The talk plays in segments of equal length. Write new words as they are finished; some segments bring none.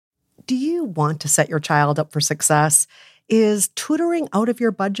Do you want to set your child up for success? Is tutoring out of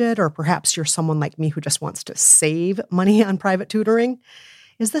your budget, or perhaps you're someone like me who just wants to save money on private tutoring?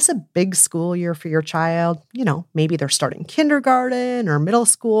 Is this a big school year for your child? Maybe they're starting kindergarten or middle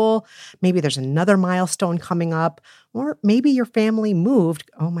school. Maybe there's another milestone coming up. Or maybe your family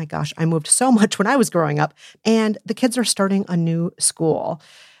moved. Oh my gosh, I moved so much when I was growing up, and the kids are starting a new school.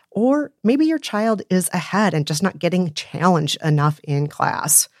 Or maybe your child is ahead and just not getting challenged enough in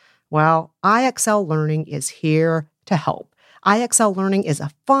class. Well, IXL Learning is here to help. IXL Learning is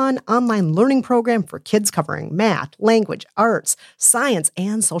a fun online learning program for kids covering math, language, arts, science,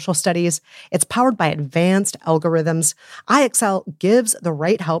 and social studies. It's powered by advanced algorithms. IXL gives the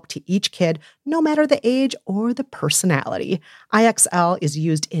right help to each kid, no matter the age or the personality. IXL is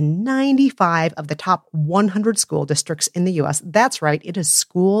used in 95 of the top 100 school districts in the U.S. That's right, it is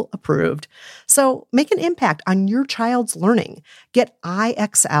school approved. So make an impact on your child's learning. Get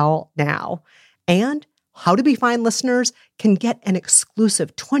IXL now. And How to Be Fine listeners can get an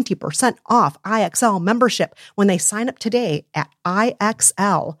exclusive 20% off IXL membership when they sign up today at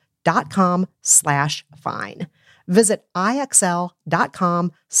IXL.com/fine. Visit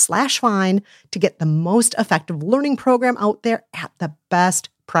IXL.com/fine to get the most effective learning program out there at the best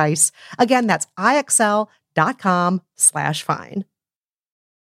price. Again, that's IXL.com/fine.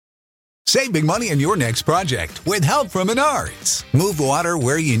 Save big money on your next project with help from Menards. Move water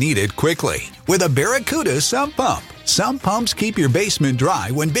where you need it quickly with a Barracuda sump pump. Sump pumps keep your basement dry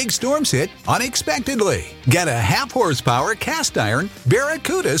when big storms hit unexpectedly. Get a half-horsepower cast iron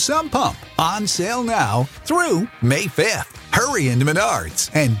Barracuda sump pump on sale now through May 5th. Hurry into Menards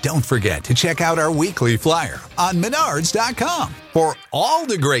and don't forget to check out our weekly flyer on Menards.com for all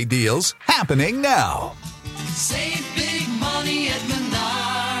the great deals happening now. Save big money at Menards.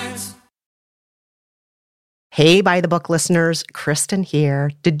 Hey, By the Book listeners, Kristen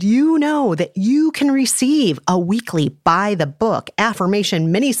here. Did you know that you can receive a weekly By the Book affirmation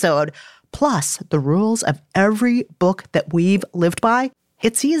minisode, plus the rules of every book that we've lived by?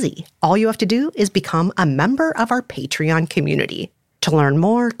 It's easy. All you have to do is become a member of our Patreon community. To learn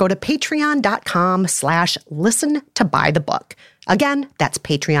more, go to patreon.com/listen to By the Book. Again, that's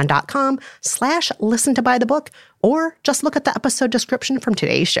patreon.com/listen to By the Book, or just look at the episode description from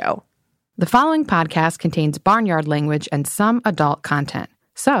today's show. The following podcast contains barnyard language and some adult content,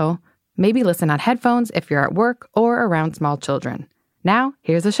 so maybe listen on headphones if you're at work or around small children. Now,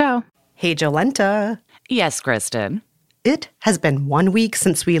 here's the show. Hey, Jolenta. Yes, Kristen. It has been 1 week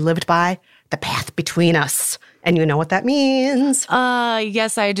since we lived by the path between us, and you know what that means.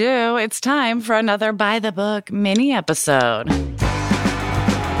 Yes, I do. It's time for another By the Book mini episode.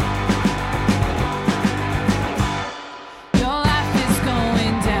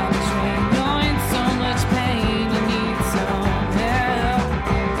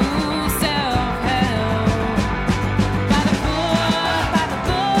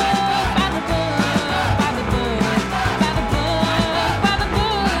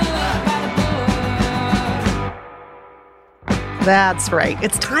 That's right.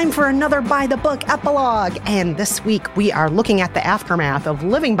 It's time for another By the Book epilogue. And this week we are looking at the aftermath of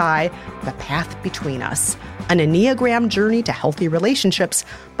living by the path between us, an Enneagram journey to healthy relationships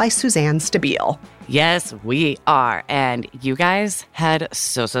by Suzanne Stabile. Yes, we are. And you guys had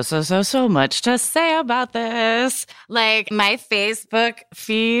so much to say about this. Like, my Facebook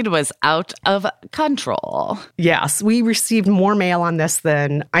feed was out of control. Yes, we received more mail on this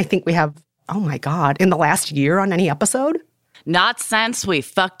than I think we have, oh my God, in the last year on any episode. Not since we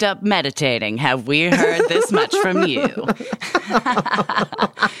fucked up meditating have we heard this much from you.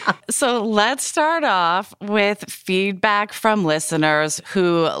 So let's start off with feedback from listeners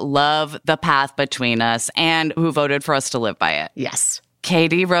who love the path between us and who voted for us to live by it. Yes.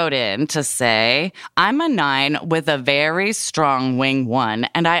 Katie wrote in to say, I'm a 9 with a very strong wing 1,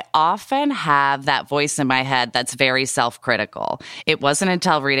 and I often have that voice in my head that's very self-critical. It wasn't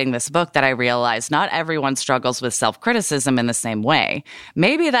until reading this book that I realized not everyone struggles with self-criticism in the same way.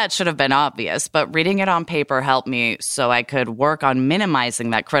 Maybe that should have been obvious, but reading it on paper helped me so I could work on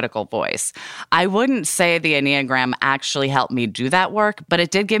minimizing that critical voice. I wouldn't say the Enneagram actually helped me do that work, but it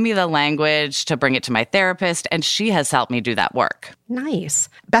did give me the language to bring it to my therapist, and she has helped me do that work. Nice.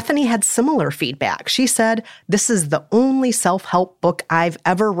 Bethany had similar feedback. She said, this is the only self-help book I've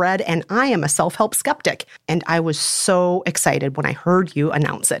ever read, and I am a self-help skeptic. And I was so excited when I heard you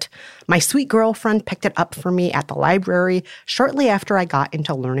announce it. My sweet girlfriend picked it up for me at the library shortly after I got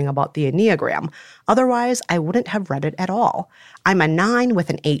into learning about the Enneagram. Otherwise, I wouldn't have read it at all. I'm a 9 with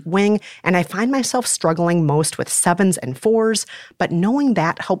an 8 wing, and I find myself struggling most with 7s and 4s, but knowing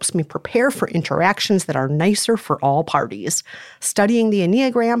that helps me prepare for interactions that are nicer for all parties. Studying studying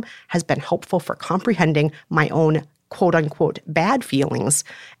the Enneagram has been helpful for comprehending my own quote-unquote bad feelings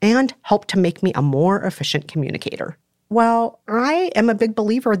and helped to make me a more efficient communicator. Well, I am a big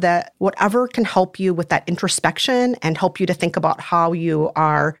believer that whatever can help you with that introspection and help you to think about how you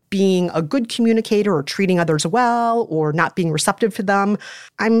are being a good communicator or treating others well or not being receptive to them,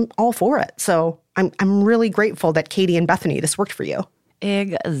 I'm all for it. So I'm really grateful that Katie and Bethany, this worked for you.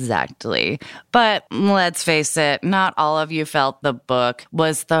 Exactly. But let's face it, not all of you felt the book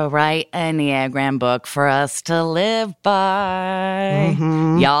was the right Enneagram book for us to live by.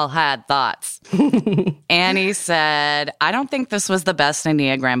 Y'all had thoughts. Annie said, I don't think this was the best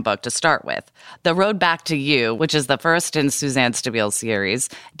Enneagram book to start with. The Road Back to You, which is the first in Suzanne Stabile series,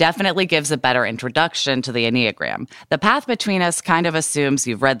 definitely gives a better introduction to the Enneagram. The Path Between Us kind of assumes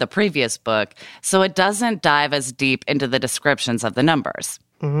you've read the previous book, so it doesn't dive as deep into the descriptions of the numbers.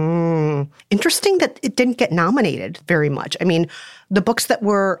 Interesting that it didn't get nominated very much. I mean, the books that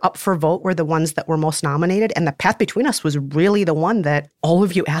were up for vote were the ones that were most nominated, and The Path Between Us was really the one that all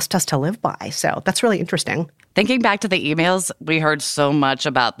of you asked us to live by. So that's really interesting. Thinking back to the emails, we heard so much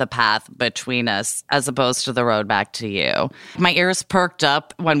about the path between us as opposed to the road back to you. My ears perked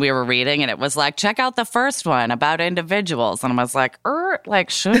up when we were reading, and it was like, check out the first one about individuals. And I was like,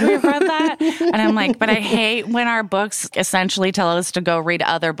 should we have read that? And I'm like, but I hate when our books essentially tell us to go read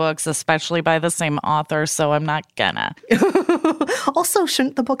other books, especially by the same author, so I'm not gonna. Also,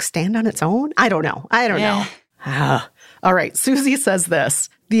 shouldn't the book stand on its own? I don't know. All right, Susie says this.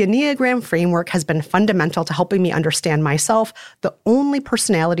 The Enneagram framework has been fundamental to helping me understand myself, the only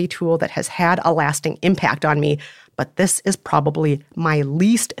personality tool that has had a lasting impact on me. But this is probably my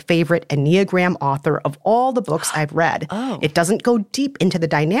least favorite Enneagram author of all the books I've read. It doesn't go deep into the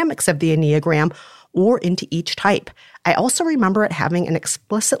dynamics of the Enneagram or into each type. I also remember it having an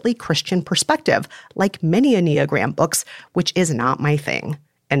explicitly Christian perspective, like many Enneagram books, which is not my thing.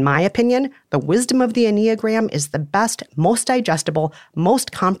 In my opinion, the wisdom of the Enneagram is the best, most digestible,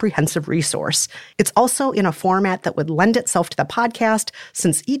 most comprehensive resource. It's also in a format that would lend itself to the podcast,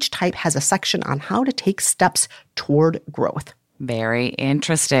 since each type has a section on how to take steps toward growth. Very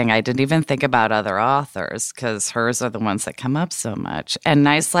interesting. I didn't even think about other authors because hers are the ones that come up so much. And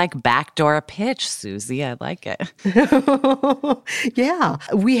nice, backdoor pitch, Susie. I like it. Yeah.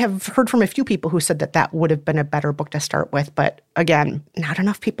 We have heard from a few people who said that would have been a better book to start with. But again, not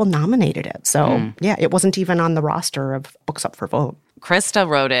enough people nominated it. So yeah, it wasn't even on the roster of books up for vote. Krista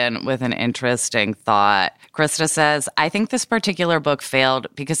wrote in with an interesting thought. Krista says, I think this particular book failed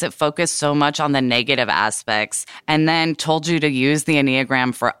because it focused so much on the negative aspects and then told you to use the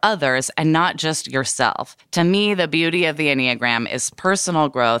Enneagram for others and not just yourself. To me, the beauty of the Enneagram is personal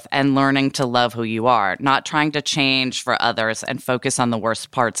growth and learning to love who you are, not trying to change for others and focus on the worst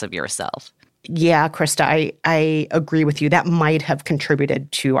parts of yourself. Yeah, Krista, I agree with you. That might have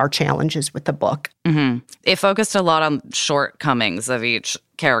contributed to our challenges with the book. It focused a lot on shortcomings of each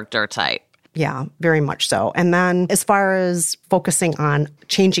character type. Yeah, very much so. And then as far as focusing on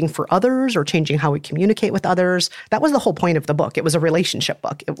changing for others or changing how we communicate with others, that was the whole point of the book. It was a relationship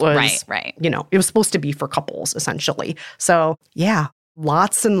book. It was, right. It was supposed to be for couples, essentially. So, yeah.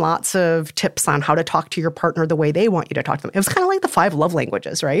 Lots and lots of tips on how to talk to your partner the way they want you to talk to them. It was kind of like the 5 love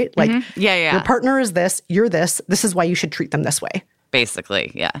languages, right? Your partner is this, you're this is why you should treat them this way.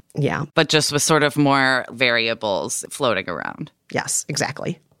 Basically, yeah. Yeah. But just with sort of more variables floating around. Yes,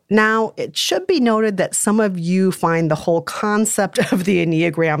 exactly. Now, it should be noted that some of you find the whole concept of the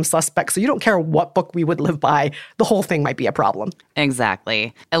Enneagram suspect, so you don't care what book we would live by, the whole thing might be a problem.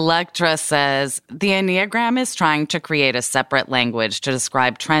 Exactly. Electra says, the Enneagram is trying to create a separate language to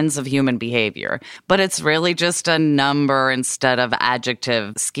describe trends of human behavior, but it's really just a number instead of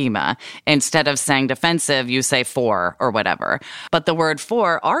adjective schema. Instead of saying defensive, you say for or whatever. But the word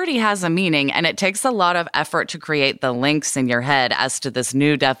for already has a meaning, and it takes a lot of effort to create the links in your head as to this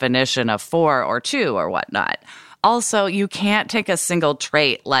new definition of 4 or 2 or whatnot. Also, you can't take a single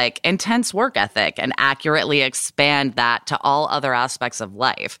trait like intense work ethic and accurately expand that to all other aspects of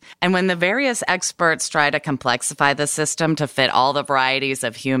life. And when the various experts try to complexify the system to fit all the varieties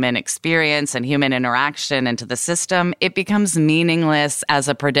of human experience and human interaction into the system, it becomes meaningless as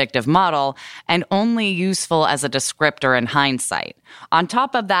a predictive model and only useful as a descriptor in hindsight. On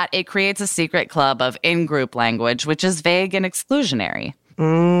top of that, it creates a secret club of in-group language, which is vague and exclusionary.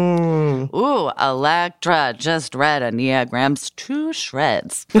 Ooh, Electra just read Enneagrams to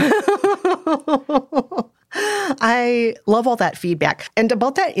shreds. I love all that feedback. And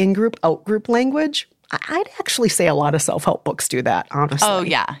about that in-group, out-group language, I'd actually say a lot of self-help books do that, honestly. Oh,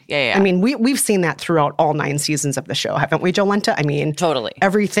 yeah. I mean, we've seen that throughout all 9 seasons of the show, haven't we, Jolenta? I mean, totally.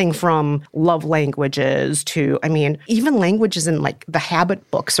 Everything from love languages to, I mean, even languages in like the habit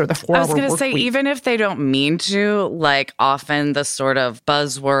books or the 4-hour work week. I was going to say, even if they don't mean to, like often the sort of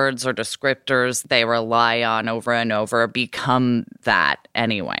buzzwords or descriptors they rely on over and over become that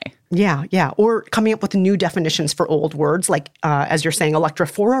anyway. Yeah. Or coming up with new definitions for old words. Like, as you're saying, Electra,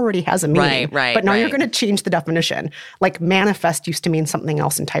 4 already has a meaning. Right. But now you're going to change the definition. Like manifest used to mean something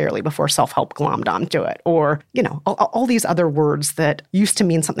else entirely before self-help glommed onto it. Or, you know, all these other words that used to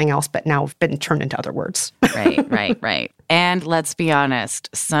mean something else but now have been turned into other words. Right. And let's be honest,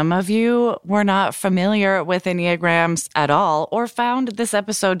 some of you were not familiar with Enneagrams at all or found this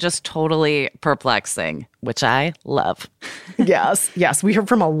episode just totally perplexing, which I love. Yes. We heard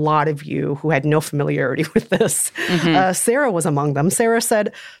from a lot of you who had no familiarity with this. Sarah was among them. Sarah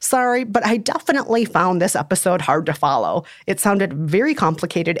said, "Sorry, but I definitely found this episode hard to follow. It sounded very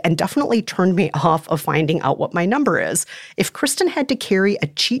complicated and definitely turned me off of finding out what my number is. If Kristen had to carry a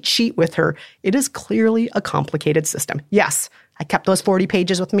cheat sheet with her, it is clearly a complicated system." Yes, I kept those 40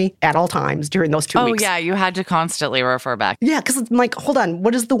 pages with me at all times during those 2 weeks. Oh, yeah, you had to constantly refer back. Yeah, because I'm like, hold on,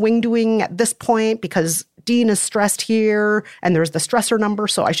 what is the wing doing at this point? Because Dean is stressed here, and there's the stressor number,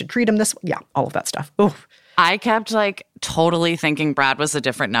 so I should treat him this way. Yeah, all of that stuff. Oof. I kept like totally thinking Brad was a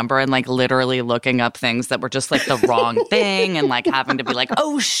different number and like literally looking up things that were just like the wrong thing and like having to be like,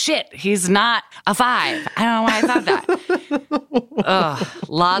 oh shit, he's not a 5. I don't know why I thought that. Ugh,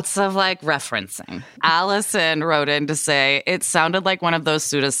 lots of like referencing. Allison wrote in to say it sounded like one of those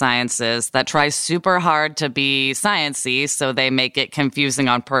pseudosciences that tries super hard to be sciencey, so they make it confusing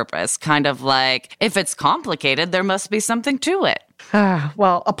on purpose. Kind of like, if it's complicated, there must be something to it.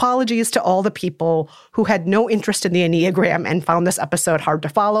 Well, apologies to all the people who had no interest in the Enneagram and found this episode hard to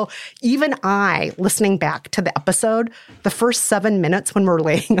follow. Even I, listening back to the episode, the first 7 minutes when we're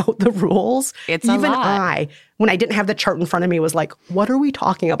laying out the rules, when I didn't have the chart in front of me, was like, what are we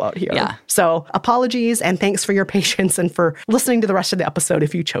talking about here? Yeah. So apologies and thanks for your patience and for listening to the rest of the episode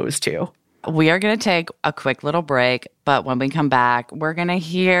if you chose to. We are going to take a quick little break, but when we come back, we're going to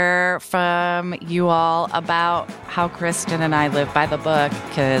hear from you all about how Kristen and I live by the book,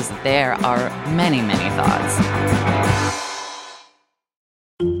 because there are many, many thoughts.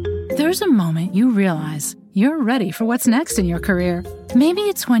 There's a moment you realize you're ready for what's next in your career. Maybe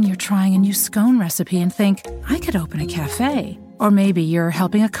it's when you're trying a new scone recipe and think, I could open a cafe. Or maybe you're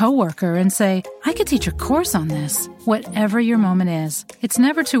helping a coworker and say, I could teach a course on this. Whatever your moment is, it's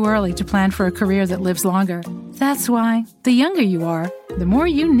never too early to plan for a career that lives longer. That's why, the younger you are, the more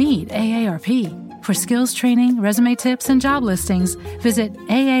you need AARP. For skills training, resume tips, and job listings, visit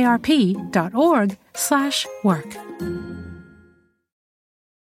aarp.org/work.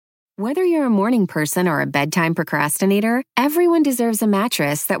 Whether you're a morning person or a bedtime procrastinator, everyone deserves a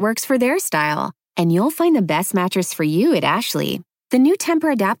mattress that works for their style. And you'll find the best mattress for you at Ashley. The new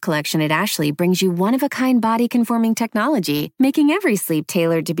Tempur-Adapt collection at Ashley brings you one-of-a-kind body-conforming technology, making every sleep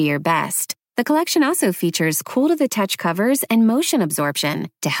tailored to be your best. The collection also features cool-to-the-touch covers and motion absorption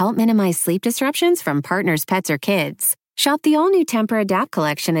to help minimize sleep disruptions from partners, pets, or kids. Shop the all-new Tempur-Adapt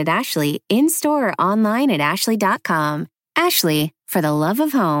collection at Ashley, in-store or online at ashley.com. Ashley, for the love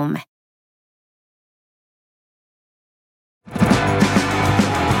of home.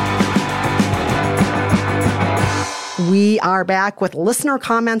 We are back with listener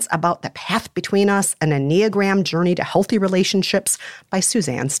comments about The Path Between Us, an Enneagram Journey to Healthy Relationships by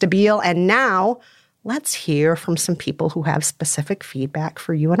Suzanne Stabile. And now let's hear from some people who have specific feedback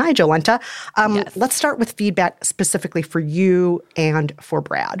for you and I, Jolenta. Yes. Let's start with feedback specifically for you and for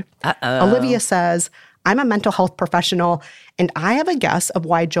Brad. Olivia says, I'm a mental health professional, and I have a guess of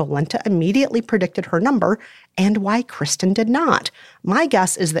why Jolenta immediately predicted her number and why Kristen did not. My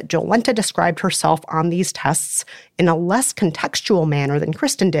guess is that Jolenta described herself on these tests in a less contextual manner than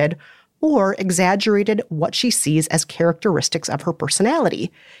Kristen did, or exaggerated what she sees as characteristics of her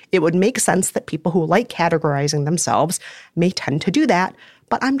personality. It would make sense that people who like categorizing themselves may tend to do that,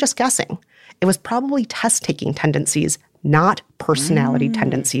 but I'm just guessing. It was probably test-taking tendencies, not personality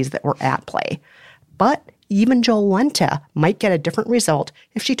tendencies that were at play. But even Jolenta might get a different result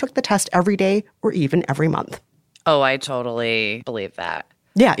if she took the test every day or even every month. Oh, I totally believe that.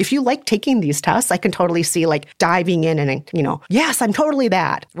 Yeah, if you like taking these tests, I can totally see like diving in and, yes, I'm totally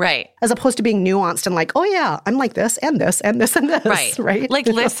that. Right. As opposed to being nuanced and like, oh yeah, I'm like this and this and this and this. Right. Like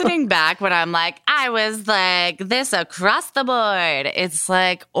listening back when I'm like, I was like this across the board. It's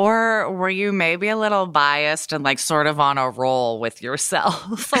like, or were you maybe a little biased and like sort of on a roll with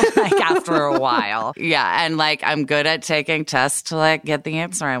yourself like after a while? Yeah. And like, I'm good at taking tests to like get the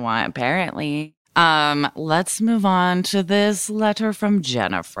answer I want, apparently. Let's move on to this letter from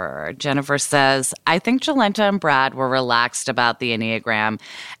Jennifer. Jennifer says, I think Jolenta and Brad were relaxed about the Enneagram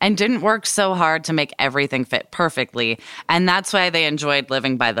and didn't work so hard to make everything fit perfectly, and that's why they enjoyed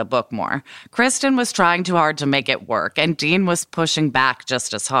living by the book more. Kristen was trying too hard to make it work, and Dean was pushing back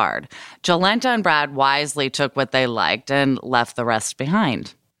just as hard. Jolenta and Brad wisely took what they liked and left the rest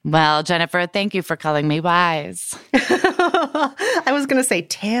behind. Well, Jennifer, thank you for calling me wise. I was going to say,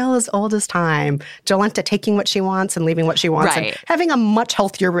 tale as old as time. Jolenta taking what she wants and leaving what she wants and having a much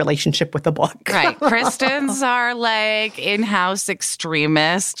healthier relationship with the book. Right. Kristen's are like in-house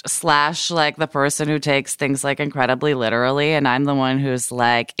extremist / like the person who takes things like incredibly literally. And I'm the one who's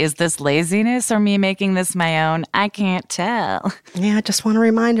like, is this laziness or me making this my own? I can't tell. Yeah, I just want to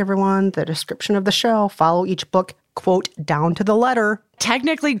remind everyone the description of the show. Follow each book, quote, down to the letter.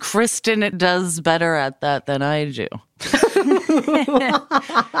 Technically, Kristen does better at that than I do.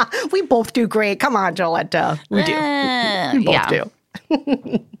 We both do great. Come on, Jolenta. We do. We both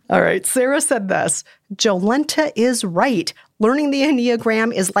do. All right. Sarah said this. Jolenta is right. Learning the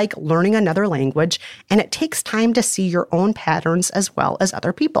Enneagram is like learning another language, and it takes time to see your own patterns as well as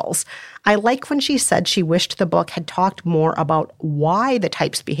other people's. I like when she said she wished the book had talked more about why the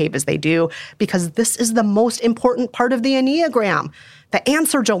types behave as they do, because this is the most important part of the Enneagram. The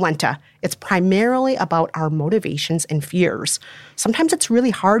answer, Jolenta, it's primarily about our motivations and fears. Sometimes it's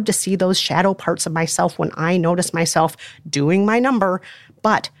really hard to see those shadow parts of myself when I notice myself doing my number,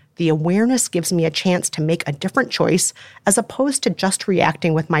 but the awareness gives me a chance to make a different choice as opposed to just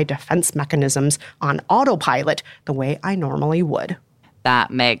reacting with my defense mechanisms on autopilot the way I normally would.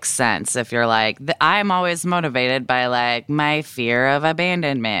 That makes sense. If you're like, I'm always motivated by like my fear of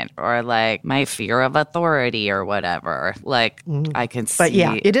abandonment or like my fear of authority or whatever. Like I can see. But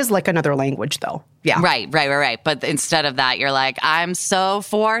yeah, it is like another language though. Yeah. Right. But instead of that, you're like, I'm so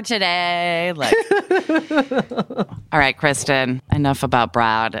for today. Like, all right, Kristen, enough about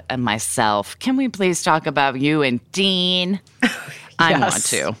Brad and myself. Can we please talk about you and Dean? I want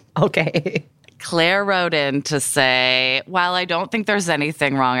to. Okay. Claire wrote in to say, while I don't think there's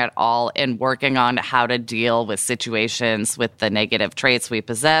anything wrong at all in working on how to deal with situations with the negative traits we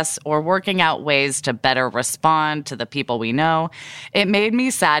possess or working out ways to better respond to the people we know, it made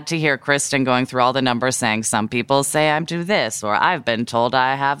me sad to hear Kristen going through all the numbers saying some people say I'm do this or I've been told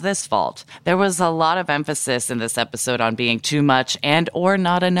I have this fault. There was a lot of emphasis in this episode on being too much and or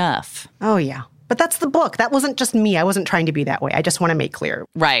not enough. Oh, yeah. But that's the book. That wasn't just me. I wasn't trying to be that way. I just want to make clear.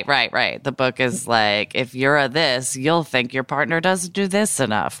 Right. The book is like, if you're a this, you'll think your partner doesn't do this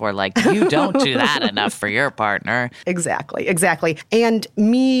enough. Or like, you don't do that enough for your partner. Exactly. And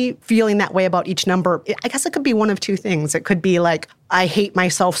me feeling that way about each number, I guess it could be one of two things. It could be like, I hate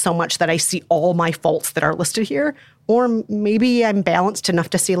myself so much that I see all my faults that are listed here. Or maybe I'm balanced enough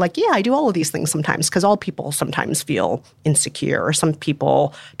to see like, yeah, I do all of these things sometimes because all people sometimes feel insecure or some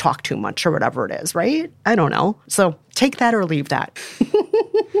people talk too much or whatever it is, right? I don't know. So take that or leave that.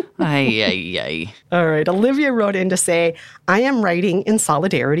 Ay. All right. Olivia wrote in to say, I am writing in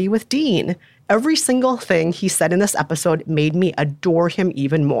solidarity with Dean. Every single thing he said in this episode made me adore him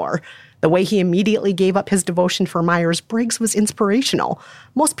even more. The way he immediately gave up his devotion for Myers-Briggs was inspirational.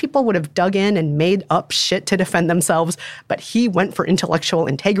 Most people would have dug in and made up shit to defend themselves, but he went for intellectual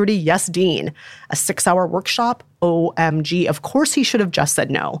integrity. Yes, Dean. A 6-hour workshop? OMG, of course he should have just said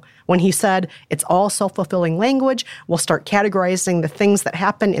no. When he said, it's all self-fulfilling language, we'll start categorizing the things that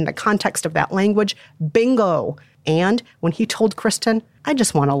happen in the context of that language. Bingo. And when he told Kristen, I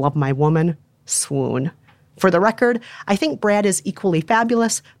just want to love my woman, swoon. For the record, I think Brad is equally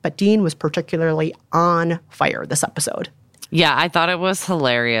fabulous, but Dean was particularly on fire this episode. Yeah, I thought it was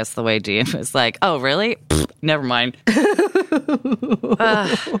hilarious the way Dean was like, oh, really? Never mind.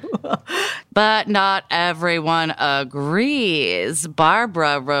 But not everyone agrees.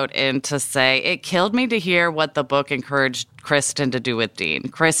 Barbara wrote in to say, it killed me to hear what the book encouraged Kristen to do with Dean.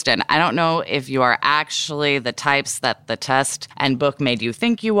 Kristen, I don't know if you are actually the types that the test and book made you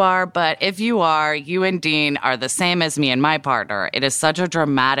think you are, but if you are, you and Dean are the same as me and my partner. It is such a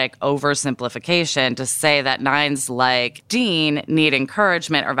dramatic oversimplification to say that nines like Dean need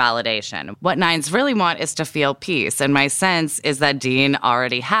encouragement or validation. What nines really want is to feel peace, and my sense is that Dean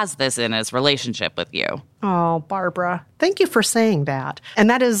already has this in his relationship with you. Oh, Barbara, thank you for saying that.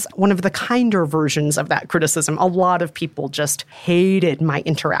 And that is one of the kinder versions of that criticism. A lot of people just hated my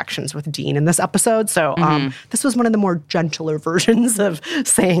interactions with Dean in this episode. So this was one of the more gentler versions of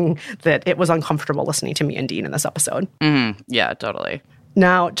saying that it was uncomfortable listening to me and Dean in this episode. Yeah, totally.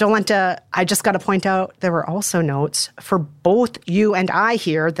 Now, Jolenta, I just got to point out there were also notes for both you and I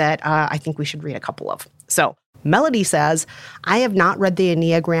here that I think we should read a couple of. So Melody says, I have not read the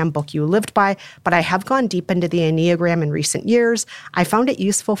Enneagram book you lived by, but I have gone deep into the Enneagram in recent years. I found it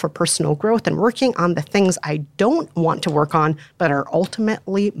useful for personal growth and working on the things I don't want to work on, but are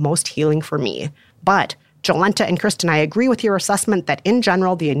ultimately most healing for me. But Jolenta and Kristen, I agree with your assessment that in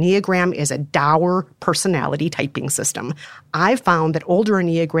general, the Enneagram is a dour personality typing system. I've found that older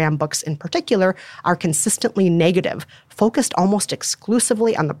Enneagram books in particular are consistently negative, focused almost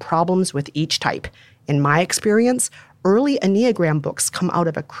exclusively on the problems with each type. In my experience, early Enneagram books come out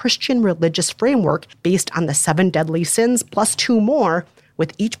of a Christian religious framework based on the 7 deadly sins plus 2 more,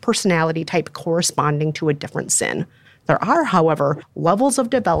 with each personality type corresponding to a different sin. There are, however, levels of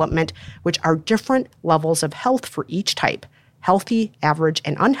development which are different levels of health for each type. Healthy, average,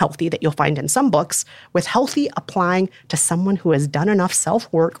 and unhealthy that you'll find in some books, with healthy applying to someone who has done enough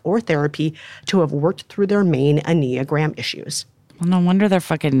self-work or therapy to have worked through their main Enneagram issues. Well, no wonder they're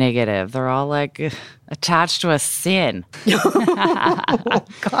fucking negative. They're all like attached to a sin. Oh,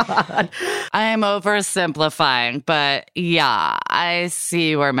 God. I'm oversimplifying, but yeah, I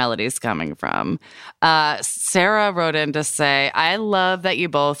see where Melody's coming from. Sarah wrote in to say, I love that you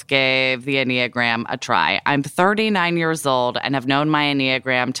both gave the Enneagram a try. I'm 39 years old and have known my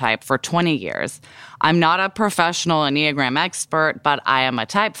Enneagram type for 20 years. I'm not a professional Enneagram expert, but I am a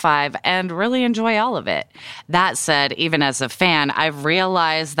type 5 and really enjoy all of it. That said, even as a fan, I've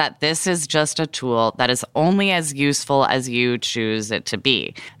realized that this is just a tool that is only as useful as you choose it to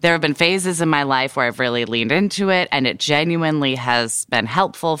be. There have been phases in my life where I've really leaned into it and it genuinely has been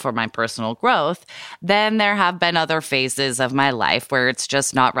helpful for my personal growth. Then there have been other phases of my life where it's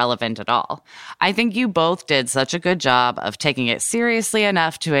just not relevant at all. I think you both did such a good job of taking it seriously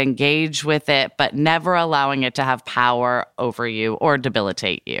enough to engage with it, but never allowing it to have power over you or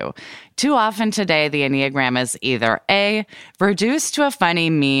debilitate you. Too often today, the Enneagram is either A, reduced to a funny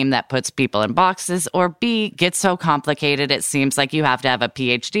meme that puts people in boxes, or B, gets so complicated it seems like you have to have a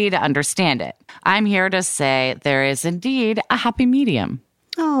PhD to understand it. I'm here to say there is indeed a happy medium.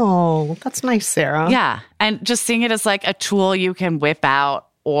 Oh, that's nice, Sarah. Yeah, and just seeing it as like a tool you can whip out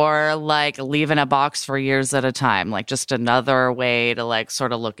or like leave in a box for years at a time, like just another way to like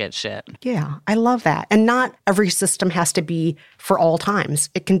sort of look at shit. Yeah, I love that. And not every system has to be for all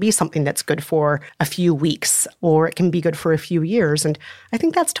times. It can be something that's good for a few weeks, or it can be good for a few years. And I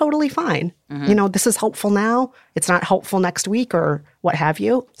think that's totally fine. Mm-hmm. You know, this is helpful now. It's not helpful next week or what have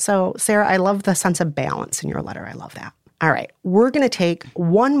you. So, Sarah, I love the sense of balance in your letter. I love that. All right, we're going to take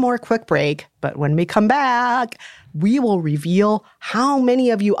one more quick break, but when we come back, we will reveal how many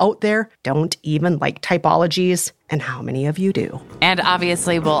of you out there don't even like typologies and how many of you do. And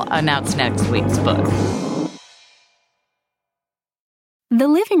obviously, we'll announce next week's book. The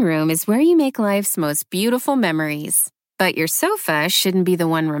living room is where you make life's most beautiful memories. But your sofa shouldn't be the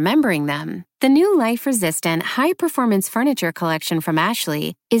one remembering them. The new life-resistant, high-performance furniture collection from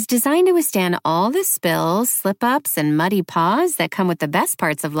Ashley is designed to withstand all the spills, slip-ups, and muddy paws that come with the best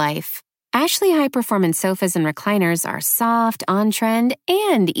parts of life. Ashley high-performance sofas and recliners are soft, on-trend,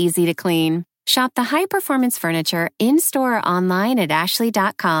 and easy to clean. Shop the high-performance furniture in-store or online at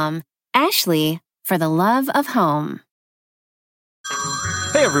ashley.com. Ashley, for the love of home.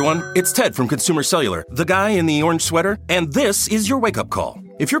 Hey everyone, it's Ted from Consumer Cellular, the guy in the orange sweater, and this is your wake-up call.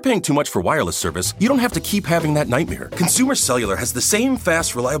 If you're paying too much for wireless service, you don't have to keep having that nightmare. Consumer Cellular has the same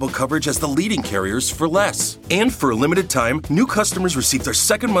fast, reliable coverage as the leading carriers for less. And for a limited time, new customers receive their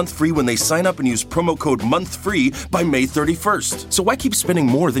second month free when they sign up and use promo code MONTHFREE by May 31st. So why keep spending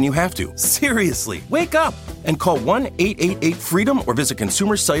more than you have to? Seriously, wake up and call 1-888-FREEDOM or visit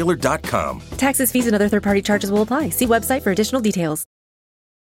consumercellular.com. Taxes, fees, and other third-party charges will apply. See website for additional details.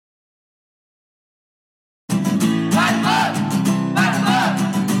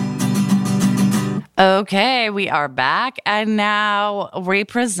 Okay, we are back, and now we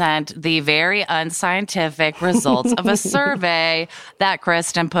present the very unscientific results of a survey that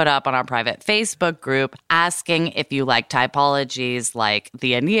Kristen put up on our private Facebook group, asking if you like typologies like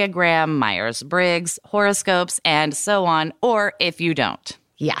the Enneagram, Myers-Briggs, horoscopes, and so on, or if you don't.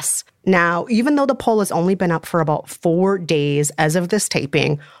 Yes. Now, even though the poll has only been up for about 4 days as of this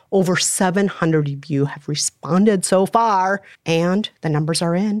taping, over 700 of you have responded so far, and the numbers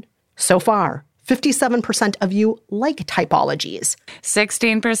are in. So far, 57% of you like typologies.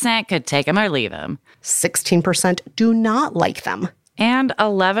 16% could take them or leave them. 16% do not like them. And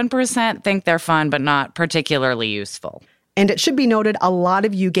 11% think they're fun but not particularly useful. And it should be noted, a lot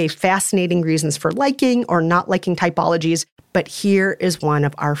of you gave fascinating reasons for liking or not liking typologies, but here is one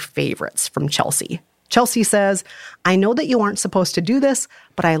of our favorites from Chelsea. Chelsea says, I know that you aren't supposed to do this,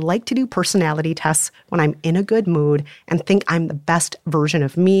 but I like to do personality tests when I'm in a good mood and think I'm the best version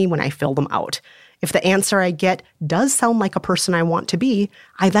of me when I fill them out. If the answer I get does sound like a person I want to be,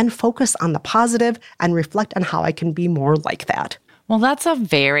 I then focus on the positive and reflect on how I can be more like that. Well, that's a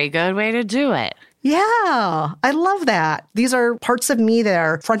very good way to do it. Yeah, I love that. These are parts of me that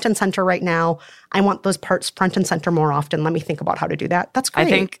are front and center right now. I want those parts front and center more often. Let me think about how to do that. That's great. I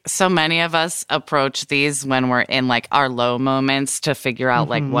think so many of us approach these when we're in like our low moments to figure out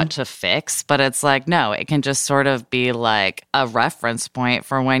like what to fix. But it's like, no, it can just sort of be like a reference point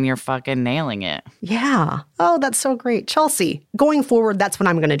for when you're fucking nailing it. Yeah. Oh, that's so great. Chelsea, going forward, that's what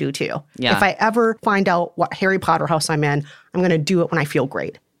I'm going to do too. Yeah. If I ever find out what Harry Potter house I'm in, I'm going to do it when I feel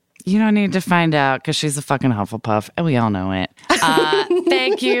great. You don't need to find out because she's a fucking Hufflepuff, and we all know it.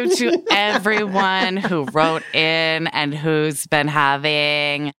 Thank you to everyone who wrote in and who's been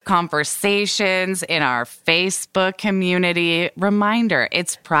having conversations in our Facebook community. Reminder,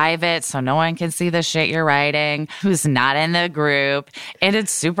 it's private, so no one can see the shit you're writing, who's not in the group, and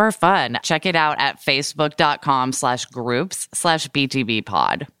it's super fun. Check it out at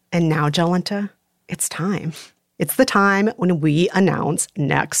facebook.com/groups/BTBpod. And now, Jolenta, it's time. It's the time when we announce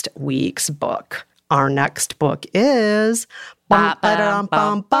next week's book. Our next book is The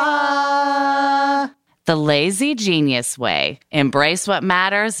Lazy Genius Way. Embrace what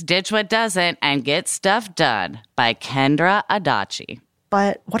matters, ditch what doesn't, and get stuff done by Kendra Adachi.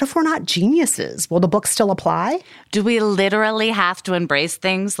 But what if we're not geniuses? Will the book still apply? Do we literally have to embrace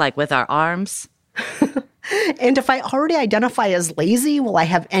things like with our arms? And if I already identify as lazy, will I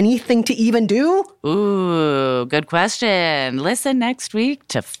have anything to even do? Ooh, good question. Listen next week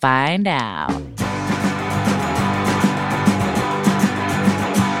to find out.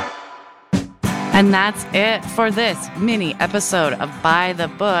 And that's it for this mini episode of By the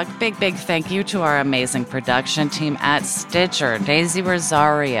Book. Big thank you to our amazing production team at Stitcher, Daisy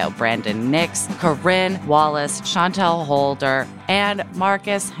Rosario, Brandon Nix, Corinne Wallace, Chantel Holder, and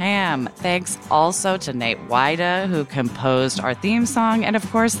Marcus Ham. Thanks also to Nate Wida, who composed our theme song. And of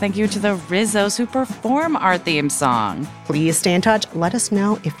course, thank you to the Rizzos who perform our theme song. Please stay in touch. Let us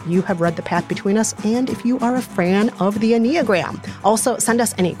know if you have read The Path Between Us and if you are a fan of the Enneagram. Also, send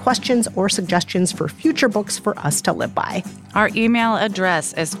us any questions or suggestions for future books for us to live by. Our email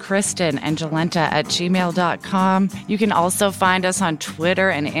address is kristenandjolenta@gmail.com. You can also find us on Twitter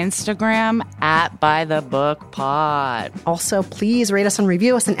and Instagram at ByTheBookPod. Also, please rate us and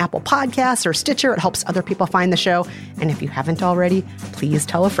review us on Apple Podcasts or Stitcher. It helps other people find the show. And if you haven't already, please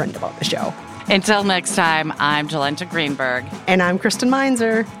tell a friend about the show. Until next time, I'm Jolenta Greenberg. And I'm Kristen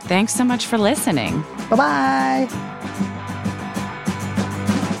Meinzer. Thanks so much for listening. Bye-bye.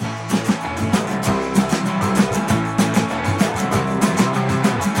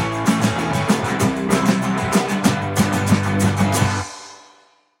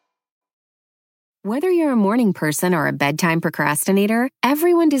 Whether you're a morning person or a bedtime procrastinator,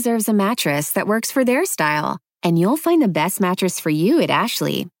 everyone deserves a mattress that works for their style. And you'll find the best mattress for you at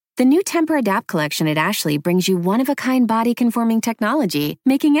Ashley. The new Tempur-Adapt collection at Ashley brings you one-of-a-kind body-conforming technology,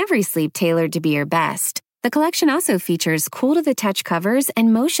 making every sleep tailored to be your best. The collection also features cool-to-the-touch covers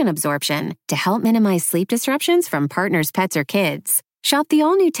and motion absorption to help minimize sleep disruptions from partners, pets, or kids. Shop the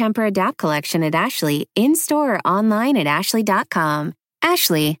all-new Tempur-Adapt collection at Ashley, in-store or online at ashley.com.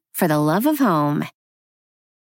 Ashley, for the love of home.